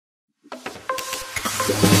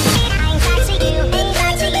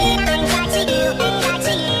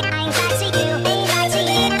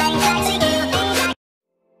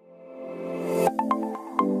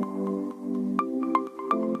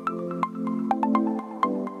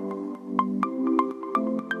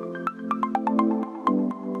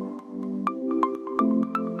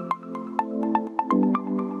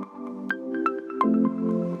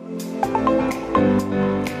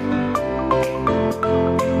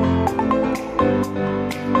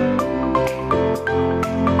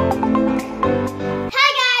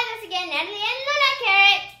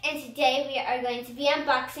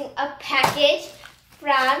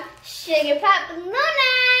SUGARPOP Luna.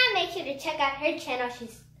 Make sure to check out her channel.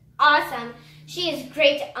 She's awesome. She is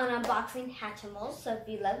great on unboxing Hatchimals. So if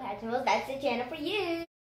you love Hatchimals, that's the channel for you.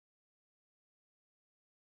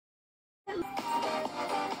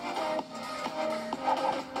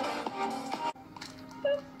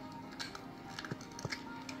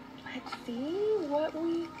 Let's see what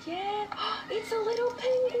we get. It's a little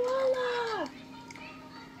pinguala.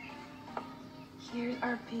 Here's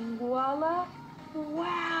our pinguala.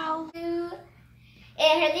 Wow. And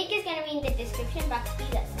her link is going to be in the description box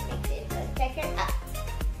below. So make sure to go check her out.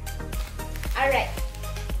 Alright.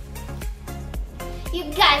 You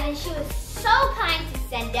guys, and she was so kind to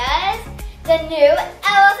send us the new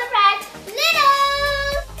LOL Surprise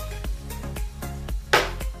Littles.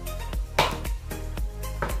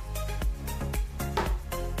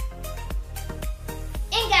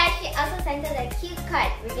 And guys, she also sent us a cute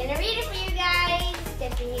card. We're gonna read it for you guys.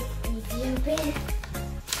 Definitely easy open.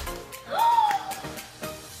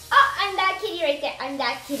 Oh, I'm that kitty right there. I'm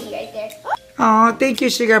that kitty right there. Oh, thank you,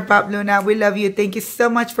 SUGARPOP Luna. We love you. Thank you so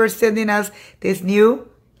much for sending us this new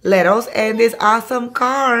Littles and this awesome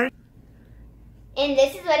card. And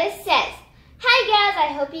this is what it says. Hi girls,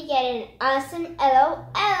 I hope you get an awesome LOL.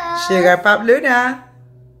 SUGARPOP Luna.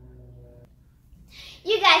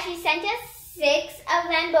 You guys, she sent us 6 of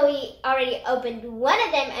them, but we already opened one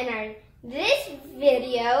of them in this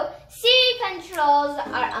video. Siri controls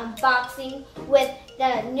our unboxing with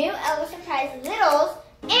the new LOL Surprise Littles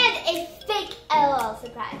and a fake LOL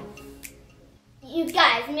Surprise. You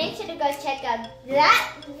guys, make sure to go check out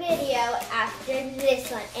that video after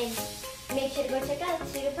this one. And make sure to go check out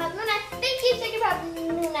SUGARPOP Luna. Thank you, SUGARPOP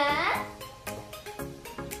Luna.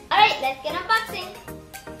 Alright, let's get unboxing.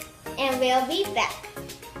 And we'll be back.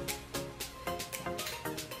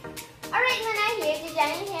 Alright, Luna, here's your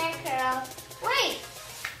giant hair curl. Wait,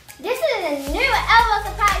 this is a new LOL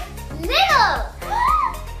Surprise Little.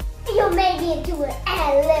 You made me into a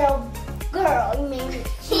little girl. You made me.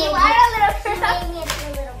 You are a little girl. You made me into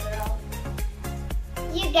a little girl.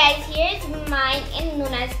 You guys, here's mine and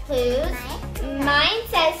Luna's clues. Mine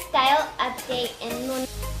says style update and Luna.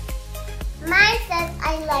 Mine says I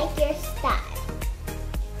like your style.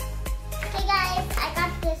 Okay guys, I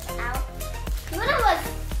got this out. Luna was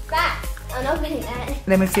fast on opening that.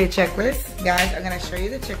 Let me see a checklist. Guys, I'm going to show you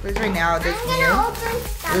the checklist right now. This I'm gonna open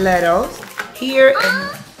stuff. Littles. Here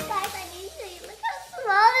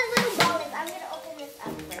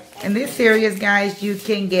in this series, guys, you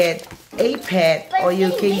can get a pet or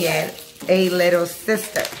you can get a little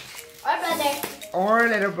sister. Or brother. Or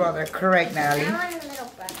little brother. Correct, Natalie. I want a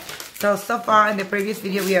little brother. So far in the previous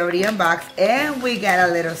video, we already unboxed and we got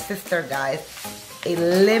a little sister, guys. A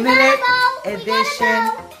limited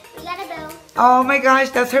edition. We got a bow. Oh my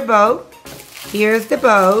gosh, that's her bow. Here's the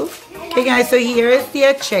bow. Okay, guys, so here is the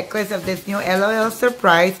checklist of this new LOL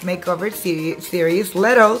Surprise Makeover series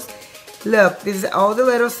Littles. Look, this is all the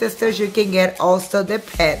little sisters you can get, also the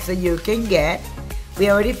pets that you can get.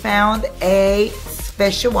 We already found a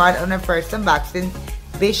special one on our first unboxing.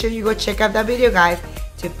 Be sure you go check out that video, guys,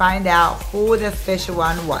 to find out who the special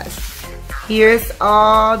one was. Here's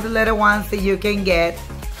all the little ones that you can get.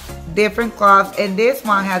 Different clubs, and this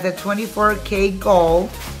one has a 24K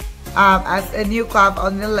gold as a new club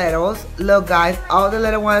on the Littles. Look, guys, all the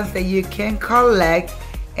little ones that you can collect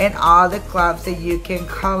and all the clubs that you can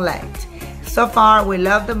collect. So far, we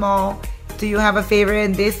love them all. Do you have a favorite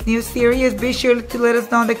in this new series? Be sure to let us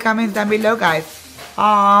know in the comments down below, guys.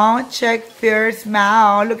 Oh, check her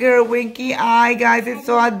smile. Look at her winky eye, guys. It's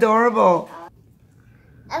so adorable.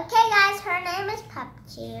 Okay, guys, her name is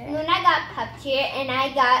Pupcheer. Luna got Pupcheer, and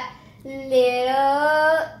I got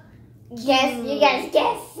little. Guess, you guys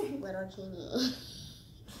guess. Little Genie.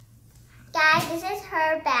 Guys, this is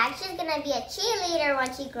her bag. She's gonna be a cheerleader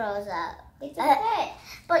when she grows up. It's a pet.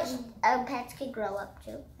 But pets can grow up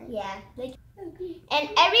too. Yeah. And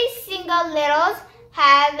every single Littles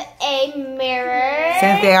have a mirror.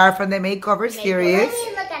 Since they are from the makeover series. Let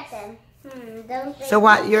me look at them. So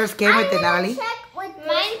what, yours came with it, Natalie?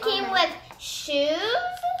 Mine came with shoes.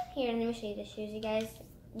 Here, let me show you the shoes, you guys.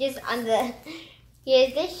 Just on the,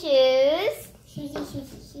 here's the shoes.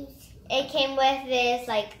 Shoes. It came with this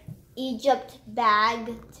like Egypt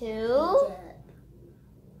bag too.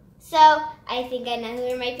 So I think I know who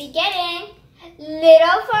we might be getting.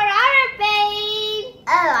 Little Ferrara, babe. Oh,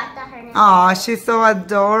 I thought her name. Oh, she's so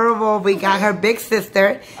adorable. We got her big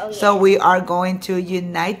sister. Oh, yeah. So we are going to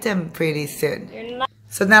unite them pretty soon.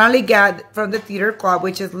 So Natalie got from the theater club,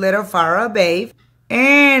 which is Little Farrah Babe.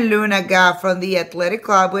 And Luna got from the athletic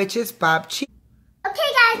club, which is Pop Cheese. Okay,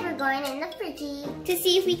 guys, we're going in the fridge to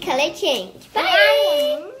see if we color change.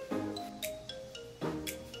 Bye.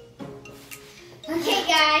 Okay,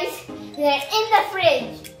 guys, they're in the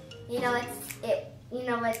fridge. You know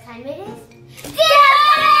what time it is?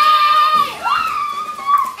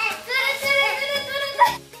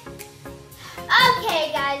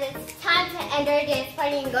 Okay, guys, it's time to enter this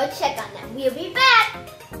party and go check on them. We'll be back.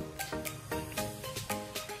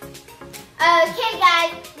 Okay,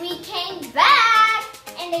 guys, we came back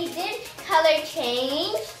and they did color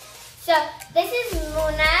change. So this is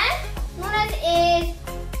Luna's. Luna's is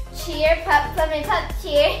Cheer Pup, Fluffy Pup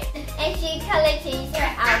Cheer, and she color changed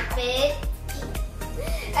her outfit.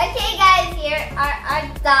 Okay, guys, here are our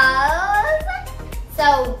dolls.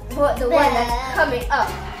 So the one that's coming up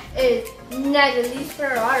is Natalie's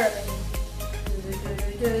Ferrari.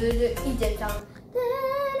 Egypt song.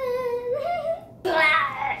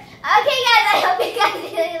 Okay, guys, I hope you guys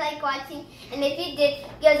really like watching, and if you did,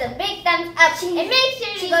 give us a big thumbs up, and make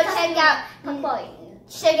sure you go check out my boy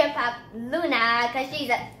SUGARPOP Luna, because she's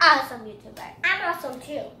an awesome YouTuber. I'm awesome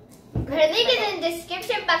too. Her link is in the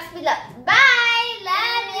description box below. Bye!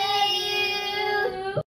 Love you!